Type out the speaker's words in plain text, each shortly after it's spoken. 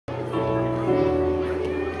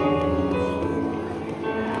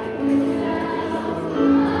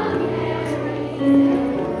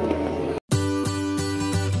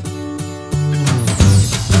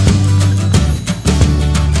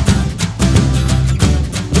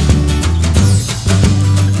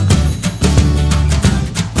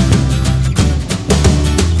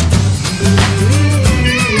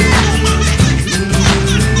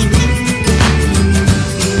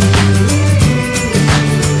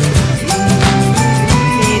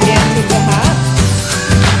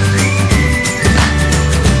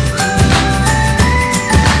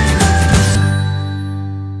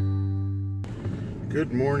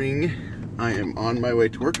I am on my way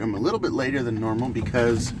to work. I'm a little bit later than normal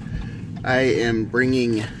because I am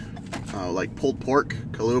bringing like pulled pork,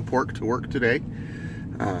 Kahlua pork to work today.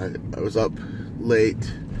 I was up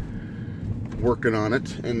late working on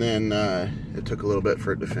it, and then it took a little bit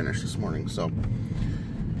for it to finish this morning, so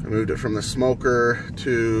I moved it from the smoker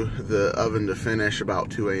to the oven to finish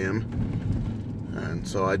about 2 a.m. And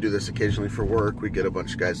so I do this occasionally for work. We get a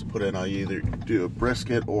bunch of guys to put in. I either do a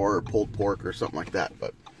brisket or pulled pork or something like that.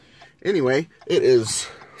 But anyway, it is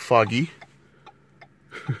foggy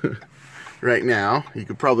right now. You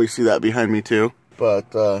could probably see that behind me too.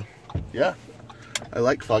 But yeah, I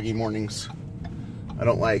like foggy mornings. I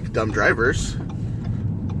don't like dumb drivers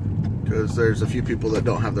because there's a few people that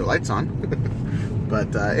don't have their lights on.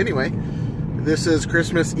 But anyway, this is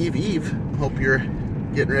Christmas Eve. Hope you're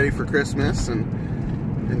getting ready for Christmas and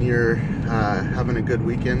you're having a good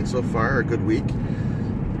weekend so far, a good week.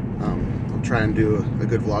 I'll try and do a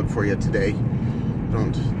good vlog for you today.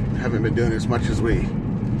 Haven't been doing as much as we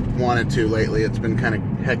wanted to lately. It's been kind of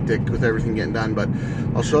hectic with everything getting done, but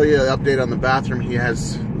I'll show you an update on the bathroom.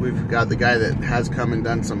 We've got the guy that has come and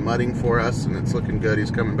done some mudding for us, and it's looking good. He's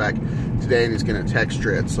coming back today and he's gonna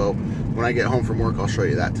texture it. So when I get home from work, I'll show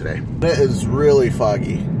you that today. It is really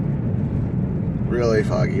foggy. Really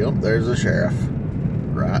foggy. Oh, there's the sheriff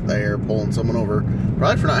right there pulling someone over,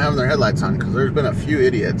 probably for not having their headlights on, because there's been a few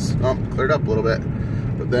idiots. Oh, cleared up a little bit,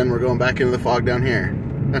 but then we're going back into the fog down here.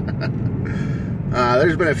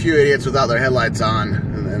 There's been a few idiots without their headlights on,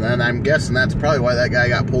 and then I'm guessing that's probably why that guy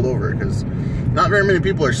got pulled over, because not very many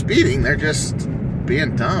people are speeding. They're just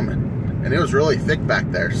being dumb, and it was really thick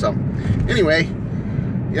back there. So anyway,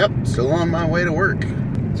 yep, still on my way to work.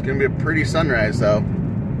 It's gonna be a pretty sunrise though.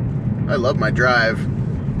 I love my drive.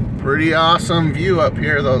 Pretty awesome view up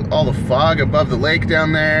here, though. All the fog above the lake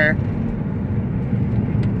down there.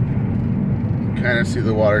 Kind of see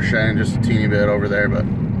the water shining just a teeny bit over there, but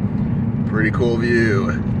pretty cool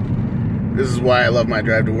view. This is why I love my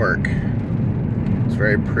drive to work. It's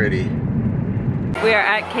very pretty. We are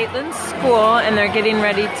at Caitlin's school and they're getting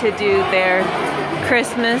ready to do their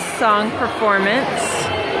Christmas song performance.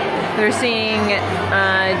 They're singing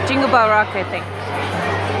Jingle Bell Rock, I think.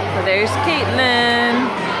 So there's Caitlin.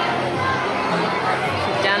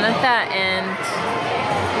 She's down at that end.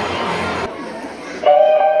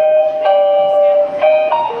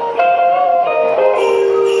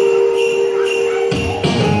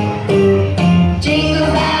 Jingle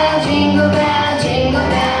bell, jingle bell, jingle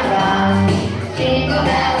bell rock. Jingle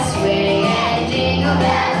bells swing and jingle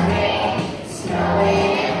bells ring.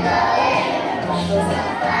 Snowing and blowing, bushels of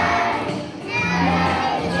fun.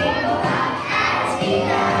 Now the jingle hop has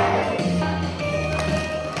begun.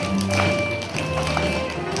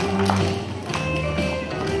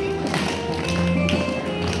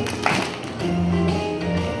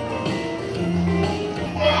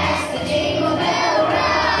 That's the jingle bell rock.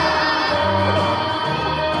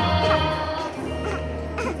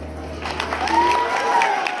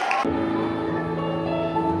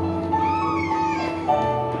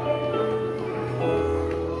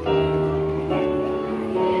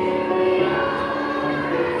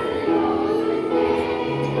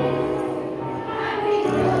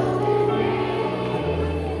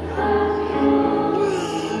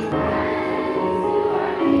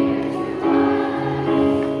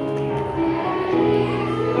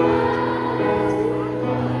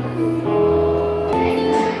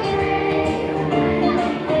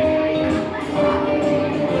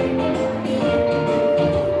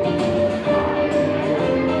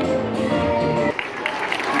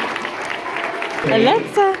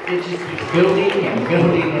 Alexa. It just keeps building and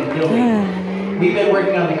building and building. We've been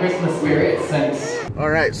working on the Christmas spirit since.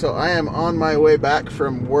 Alright, so I am on my way back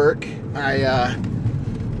from work. A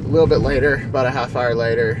little bit later, about a half hour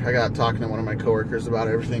later, I got talking to one of my coworkers about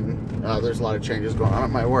everything. There's a lot of changes going on at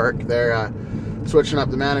my work. They're switching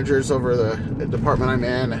up the managers over the department I'm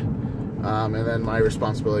in, and then my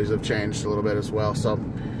responsibilities have changed a little bit as well. So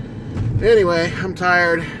anyway, I'm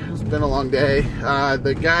tired. It's been a long day.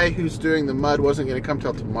 The guy who's doing the mud wasn't going to come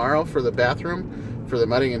till tomorrow for the bathroom, for the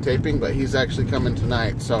mudding and taping, but he's actually coming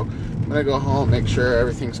tonight. So I'm going to go home, make sure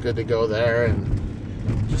everything's good to go there,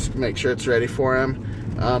 and just make sure it's ready for him.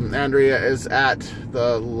 Andrea is at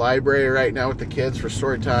the library right now with the kids for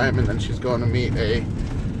story time, and then she's going to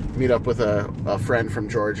meet up with a friend from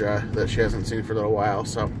Georgia that she hasn't seen for a little while.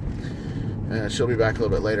 So she'll be back a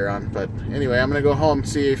little bit later on. But anyway, I'm gonna go home,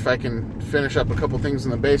 see if I can finish up a couple things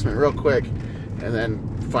in the basement real quick, and then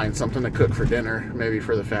find something to cook for dinner, maybe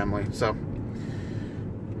for the family. So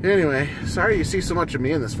anyway, sorry you see so much of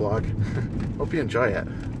me in this vlog. Hope you enjoy it.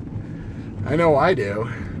 I know I do.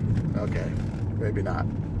 Okay, maybe not.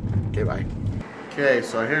 Okay, bye. Okay,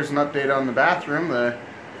 so here's an update on the bathroom.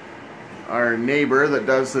 Our neighbor that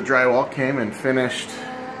does the drywall came and finished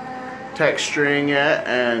texturing it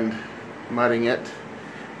and mudding it.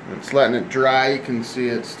 It's letting it dry. You can see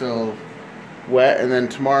it's still wet, and then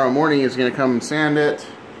tomorrow morning he's going to come and sand it,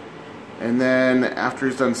 and then after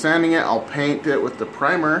he's done sanding it, I'll paint it with the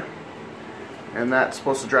primer, and that's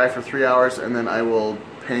supposed to dry for 3 hours, and then I will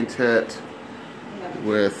paint it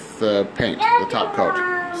with the paint, the top coat.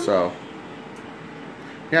 So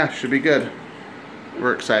yeah, should be good.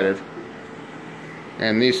 We're excited.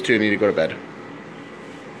 And these two need to go to bed.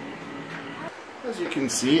 As you can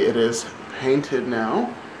see, it is painted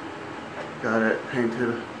now. Got it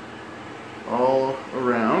painted all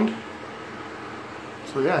around.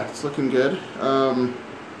 So yeah, it's looking good. We're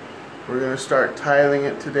gonna start tiling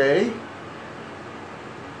it today.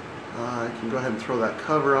 I can go ahead and throw that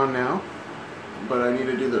cover on now, but I need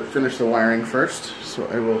to finish the wiring first. So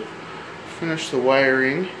I will finish the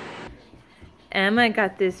wiring. Emma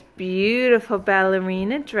got this beautiful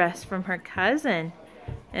ballerina dress from her cousin,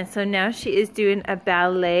 and so now she is doing a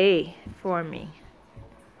ballet for me.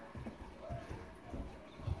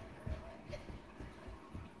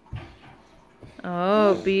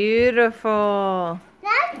 Oh, beautiful.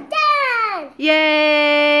 That's done!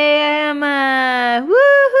 Yay, Emma!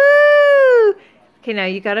 Woohoo! Okay, now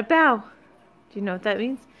you gotta bow. Do you know what that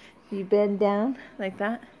means? You bend down like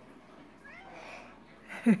that.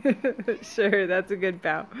 Sure, that's a good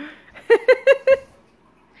bow.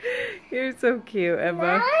 You're so cute,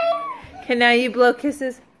 Emma. Okay, now you blow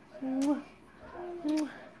kisses.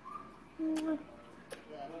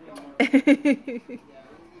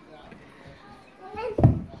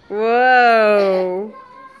 Whoa.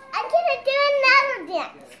 I'm gonna do another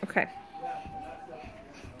dance. Okay.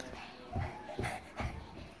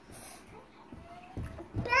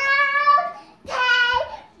 Bow, tay,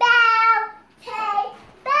 bow, tay,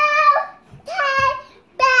 bow, tay,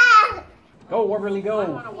 bow. Go, Waverly, go. I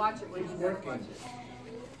want to watch it when he's working.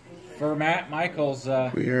 For Matt Michael's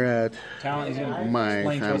We are at talent, he's going to my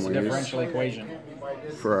explain to us the family's differential equation.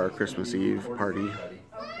 for our Christmas Eve party.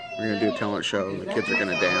 We're gonna do a talent show. The kids are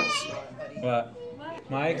gonna dance. But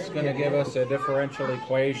Mike's going to give us a differential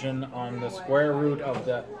equation on the square root of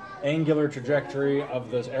the angular trajectory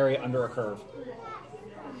of this area under a curve.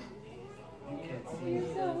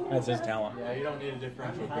 That's his talent. Yeah, you don't need a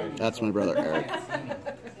differential equation. That's my brother Eric.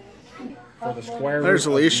 For the square There's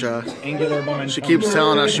root Alicia. of angular momentum. She keeps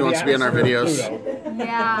telling us she wants to be in our videos.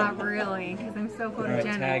 Yeah, really, because I'm so All right,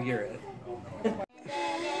 photogenic. tag your it.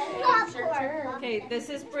 Okay, this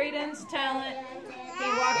is Braden's talent. He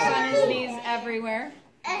walks on his knees everywhere.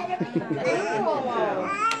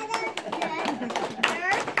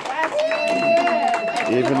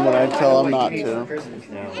 Even when I tell him not to.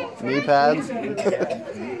 Knee pads.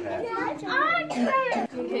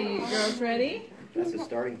 Okay, you girls ready? That's the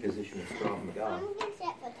starting position of Strong McGowan.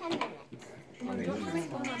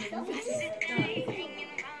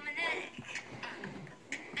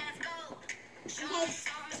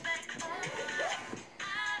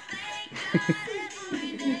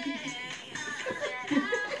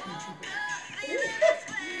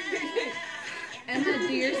 Emma,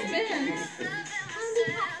 do your spins.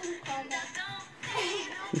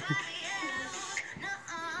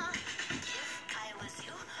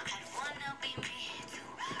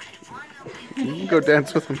 You can go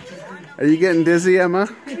dance with him. Are you getting dizzy, Emma?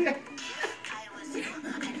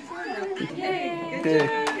 Okay.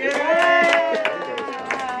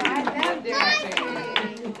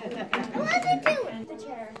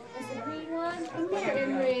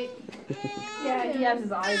 Yeah, he has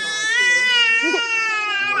his eyes on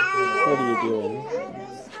What are you doing?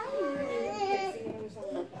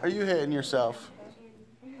 Are you hitting yourself?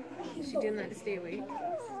 She's doing that to stay awake.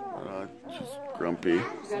 Just grumpy.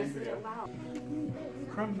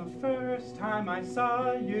 From the first time I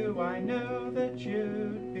saw you, I knew that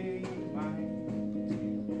you'd be mine.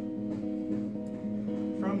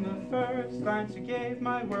 From the first glance you gave,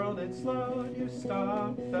 my world had slowed, you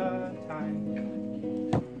stopped the time.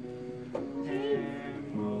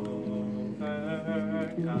 Am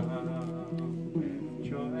overcome with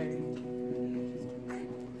joy.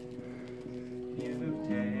 You've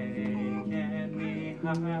taken me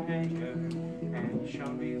higher and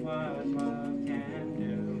shown me what love can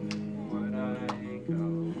do. Would I go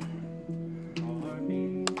or be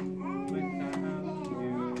without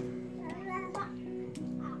you?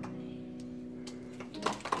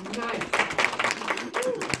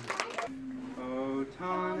 Oh,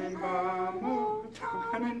 Tannenbaum,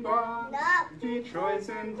 die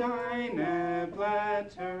Treusen deine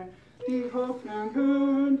Blätter, die Hoffnung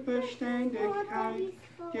und Beständigkeit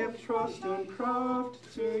Gib Trost und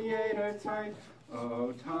Kraft zu jeder Zeit.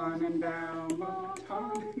 O Tannenbaum, o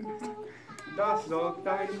Tannenbaum, das soll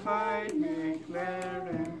dein Kleid mich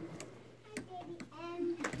lehren.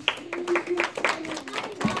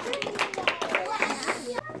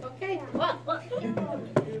 Okay, look.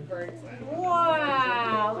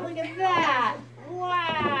 Wow, look at that.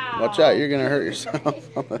 Wow. Watch out, you're gonna hurt yourself.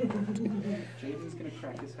 Jaden's gonna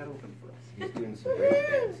crack his head open for us. He's doing some break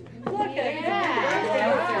dancing. Look at that.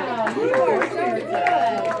 Wow, you are so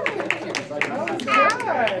good.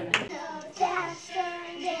 Dasher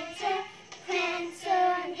and Dancer, Prancer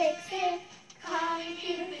and Vixen, calling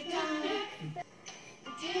Cupid Donner.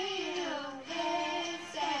 Do you know they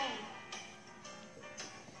say?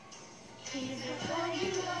 He's a buggy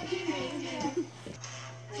reindeer.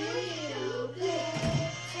 Do you know they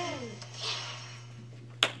say?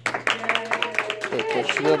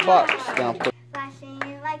 Push the box down. Flashing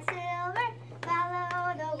like silver,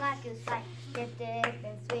 follow the wackos light. Dip, dip,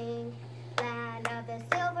 and swing. Land of the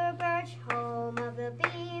silver birch, home of the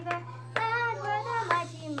beaver. Land where the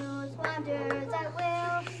mighty moose wanders at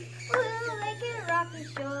will. Blue lake and rocky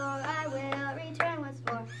shore, I will return once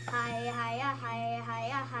more. Hi, hi, hi, hi,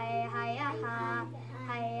 hi, hi, ha.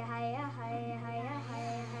 Hi, hi, hi, hi, hi,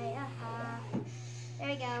 hi, ha. There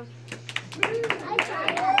we go.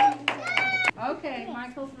 Okay,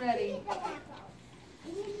 Michael's ready.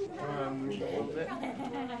 A little bit.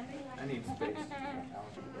 I need space.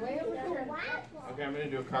 Okay, I'm gonna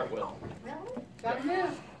do a cartwheel. Gotta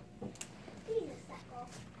move.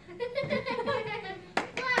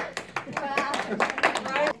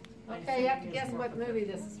 Okay, you have to guess what movie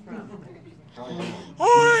this is from.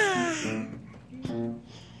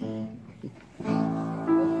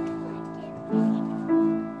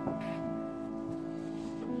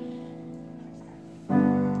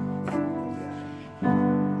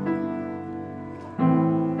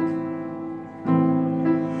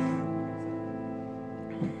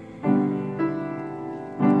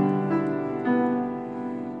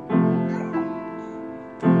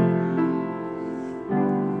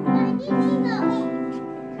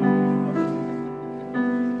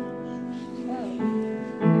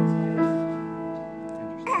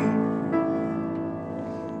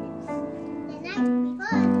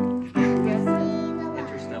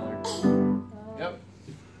 Interstellar. Yep.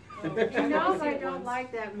 He knows I don't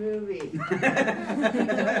like that movie. You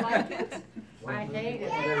don't like it? I hate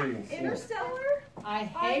it. Interstellar? I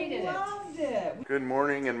hated it. Loved it. Good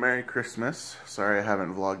morning and Merry Christmas. Sorry I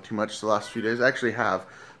haven't vlogged too much the last few days. I actually have,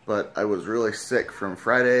 but I was really sick from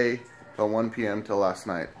Friday till 1 p.m. till last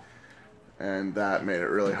night. And that made it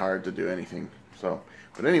really hard to do anything. So,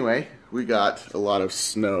 but anyway, we got a lot of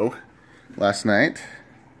snow last night.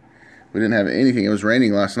 We didn't have anything. It was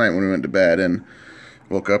raining last night when we went to bed and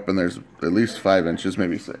woke up and there's at least 5 inches,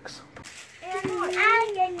 maybe 6.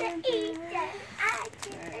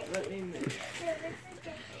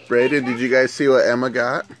 Braden, did you guys see what Emma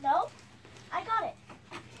got? No, I got it.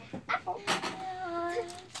 Apple.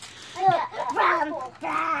 Apple.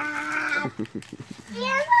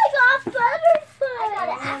 Yes, I got butterfly. I got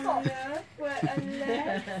an apple.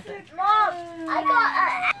 Mom, I got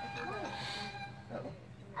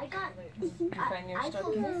I got. I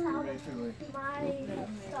pulled this out of my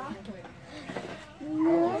stocking.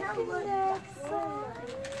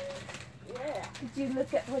 Did you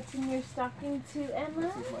look at what's in your stocking too,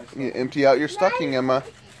 Emma? You empty out your stocking, Emma.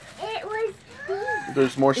 It was.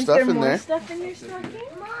 There's more Is stuff there in more there. stuff in your stocking?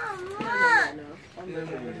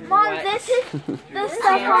 Mom, this is the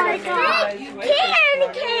stuff I got. Candy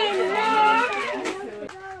cane, Mom.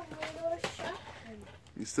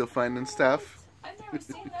 You still finding stuff? I've never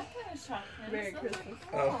seen that kind of shotgun. Merry Christmas.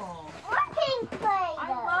 Oh. More pink Play-Doh. I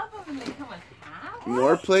love them when they come with hats.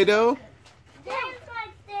 More Play-Doh? There's my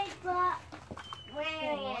big butt.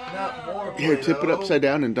 Not more. Here, tip it upside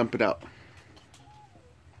down and dump it out.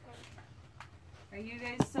 Are you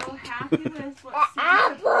guys so happy with what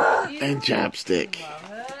Apple. And chapstick.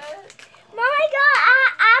 Mom, I got an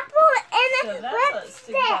apple and a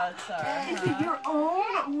lipstick. Is it your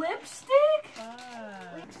own lipstick?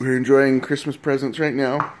 We're enjoying Christmas presents right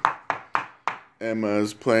now.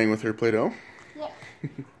 Emma's playing with her Play-Doh. Yeah.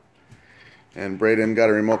 And Braden got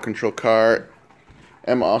a remote control car.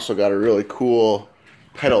 Emma also got a really cool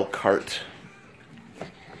pedal cart.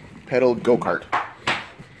 Pedal go-kart.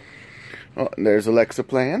 Oh, and there's Alexa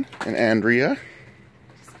playing, and Andrea.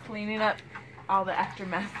 Just cleaning up all the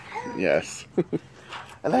aftermath. Yes.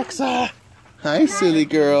 Alexa! Hi, silly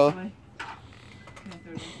girl.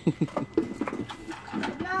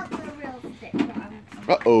 Not the real stick.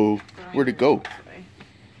 Uh-oh. Where'd it go?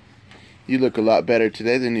 You look a lot better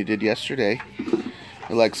today than you did yesterday.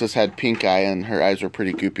 Alexis had pink eye and her eyes were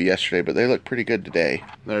pretty goopy yesterday, but they look pretty good today.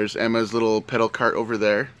 There's Emma's little pedal cart over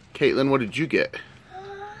there. Caitlin, what did you get?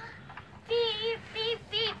 Beep, beep,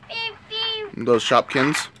 beep, beep, beep. Those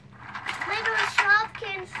Shopkins? Little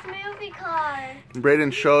Shopkins smoothie car.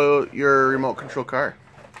 Braden, show your remote control car.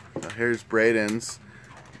 Now here's Braden's,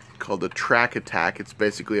 called the Track Attack. It's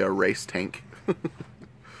basically a race tank.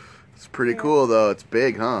 It's pretty cool though. It's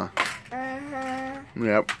big, huh?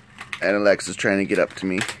 Yep. And Alexa's trying to get up to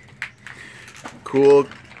me. Cool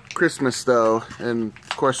Christmas though. And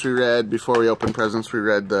of course we read, before we opened presents, we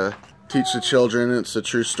read the Teach the Children. It's a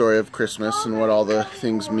true story of Christmas and what all the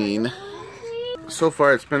things mean. So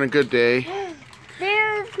far it's been a good day.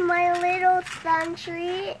 There's my little sun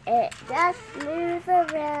tree. It just moves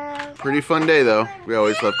around. Pretty fun day though. We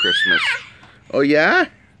always love Christmas. Oh yeah?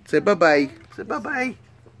 Say bye-bye. Say bye-bye.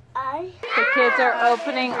 The kids are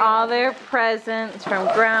opening all their presents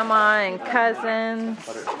from Grandma and cousins.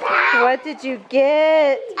 What did you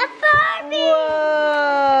get? A Barbie!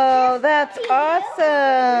 Whoa, that's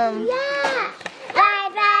awesome. Yeah! Bye,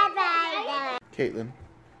 bye, bye, bye. Caitlin,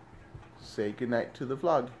 say goodnight to the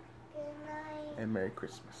vlog. Good night. And Merry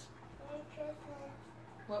Christmas. Merry Christmas.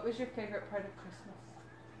 What was your favorite part of Christmas?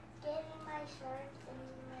 Getting my shirts and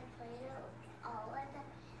my Play-Doh all of them.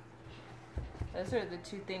 Those are the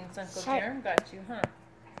two things Uncle Jerem got you, huh?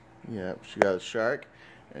 Yep, she got a shark,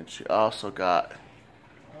 and she also got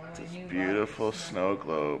this beautiful snow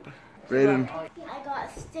globe. Braden, I got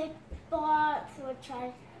a stick box, which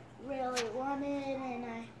I really wanted,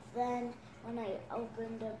 and then when I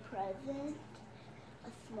opened a present,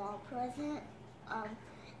 a small present,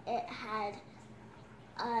 it had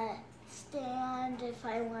a stand if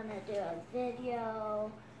I want to do a video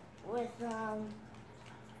with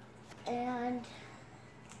and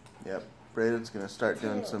yep, Braden's gonna start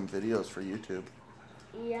doing some videos for YouTube.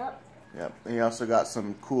 yep. Yep, and he also got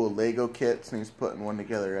some cool Lego kits, and he's putting one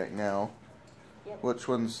together right now. Yep. Which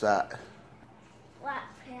one's that? Black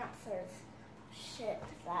Panther's ship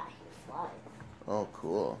that he flies. Oh,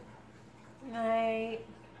 cool. Night.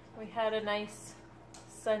 We had a nice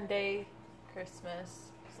Sunday Christmas.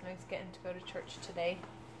 It's nice getting to go to church today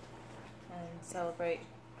and celebrate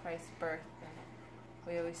Christ's birth.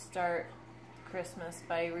 We always start Christmas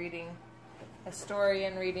by reading a story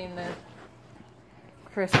and reading the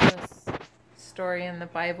Christmas story in the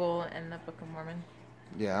Bible and the Book of Mormon.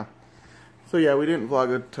 Yeah. So yeah, we didn't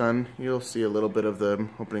vlog a ton. You'll see a little bit of them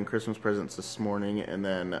opening Christmas presents this morning, and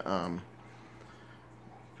then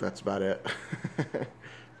that's about it.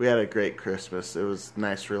 We had a great Christmas. It was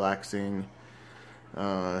nice, relaxing.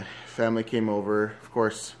 Family came over. Of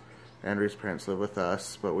course, Andrea's parents live with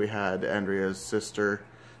us, but we had Andrea's sister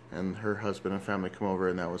and her husband and family come over,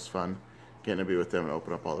 and that was fun, getting to be with them and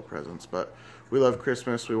open up all the presents. But we love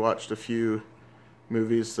Christmas. We watched a few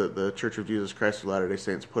movies that the Church of Jesus Christ of Latter-day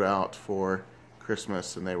Saints put out for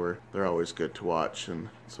Christmas, and they're always good to watch, and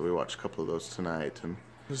so we watched a couple of those tonight, and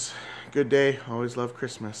it was a good day. Always love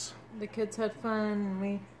Christmas. The kids had fun, and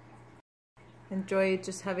we enjoyed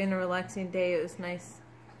just having a relaxing day. It was nice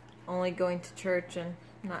only going to church and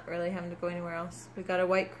not really having to go anywhere else. We got a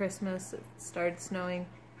white Christmas. It started snowing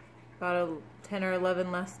about 10 or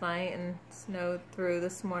 11 last night and snowed through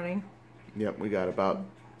this morning. Yep, we got about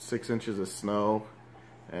 6 inches of snow,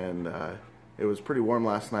 and it was pretty warm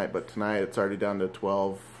last night, but tonight it's already down to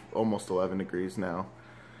 12, almost 11 degrees now.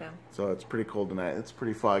 Yeah. So it's pretty cold tonight. It's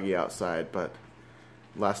pretty foggy outside, but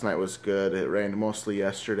last night was good. It rained mostly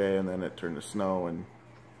yesterday, and then it turned to snow, and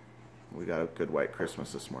we got a good white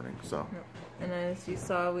Christmas this morning. So. Yep. And as you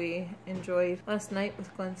saw, we enjoyed last night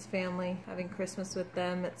with Glenn's family, having Christmas with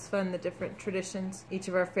them. It's fun, the different traditions each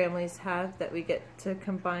of our families have that we get to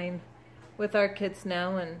combine with our kids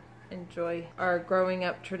now and enjoy our growing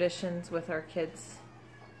up traditions with our kids.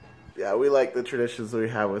 Yeah, we like the traditions that we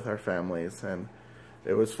have with our families, and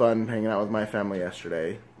it was fun hanging out with my family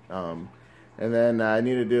yesterday. And then I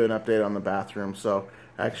need to do an update on the bathroom, so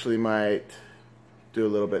I actually might do a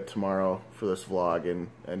little bit tomorrow for this vlog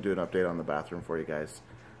and do an update on the bathroom for you guys.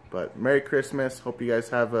 But Merry Christmas. Hope you guys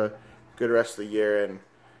have a good rest of the year, and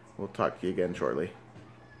we'll talk to you again shortly.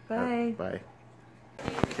 Bye. Bye.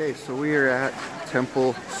 Okay, so we are at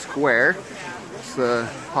Temple Square. It's the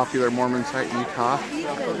popular Mormon site in Utah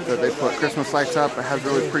that they put Christmas lights up. It has a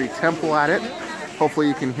really pretty temple at it. Hopefully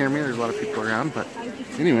you can hear me. There's a lot of people around, but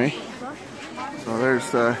anyway. So there's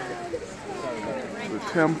the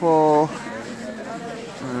temple.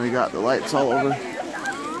 And we got the lights all over.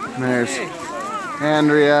 And there's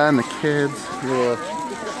Andrea and the kids. Little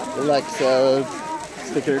Alexa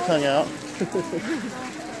sticking her tongue out.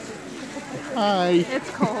 Hi. It's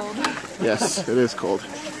cold. Yes, it is cold.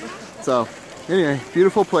 So, Anyway,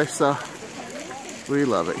 beautiful place though. We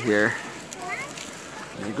love it here.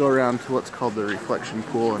 We go around to what's called the reflection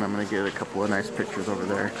pool, and I'm gonna get a couple of nice pictures over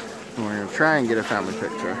there. And we're gonna try and get a family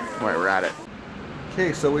picture while we're at it.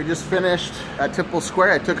 Okay, so we just finished at Temple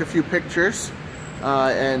Square. I took a few pictures,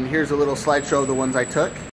 and here's a little slideshow of the ones I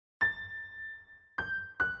took.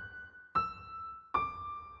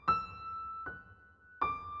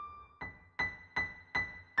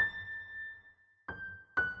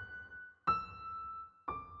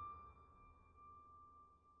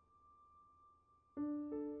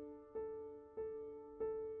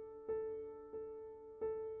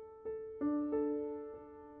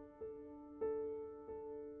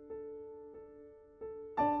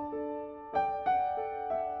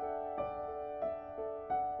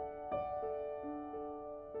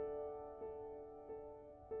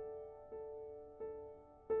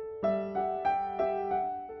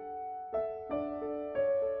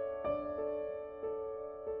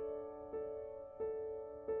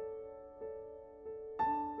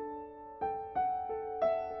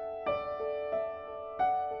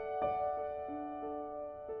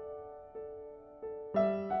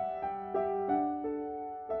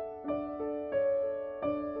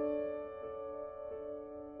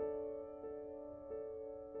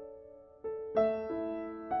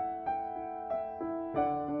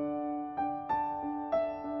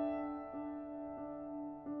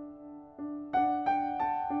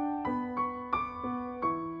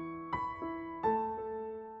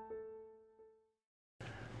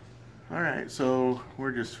 Alright, so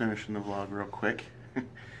we're just finishing the vlog real quick.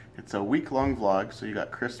 It's a week-long vlog, so you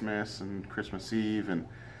got Christmas and Christmas Eve and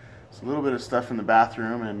it's a little bit of stuff in the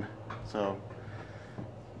bathroom, and so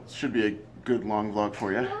it should be a good long vlog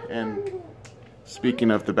for you. And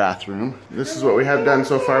speaking of the bathroom, this is what we have done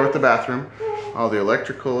so far with the bathroom. All the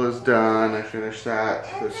electrical is done. I finished that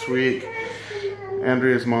this week.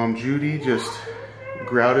 Andrea's mom Judy just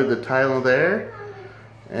grouted the tile there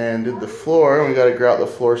and did the floor. We got to grout the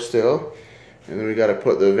floor still, and then we got to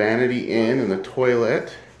put the vanity in the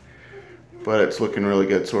toilet, but it's looking really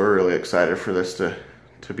good, so we're really excited for this to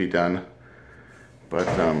be done. But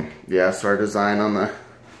yeah, so our design on the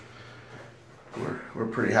we're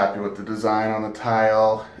pretty happy with the design on the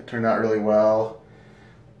tile. It turned out really well.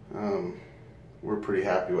 We're pretty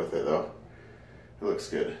happy with it though. It looks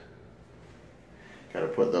good. Got to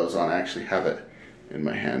put those on. I actually have it in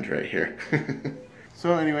my hand right here.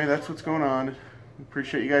 So anyway, that's what's going on.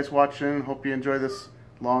 Appreciate you guys watching. Hope you enjoy this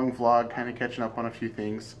long vlog, kind of catching up on a few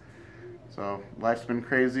things. So life's been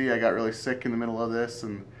crazy. I got really sick in the middle of this,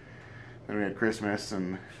 and then we had Christmas,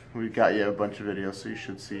 and we got you a bunch of videos, so you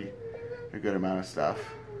should see a good amount of stuff.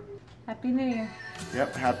 Happy New Year.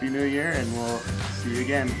 Yep, Happy New Year, and we'll see you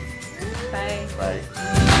again. Bye.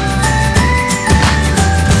 Bye.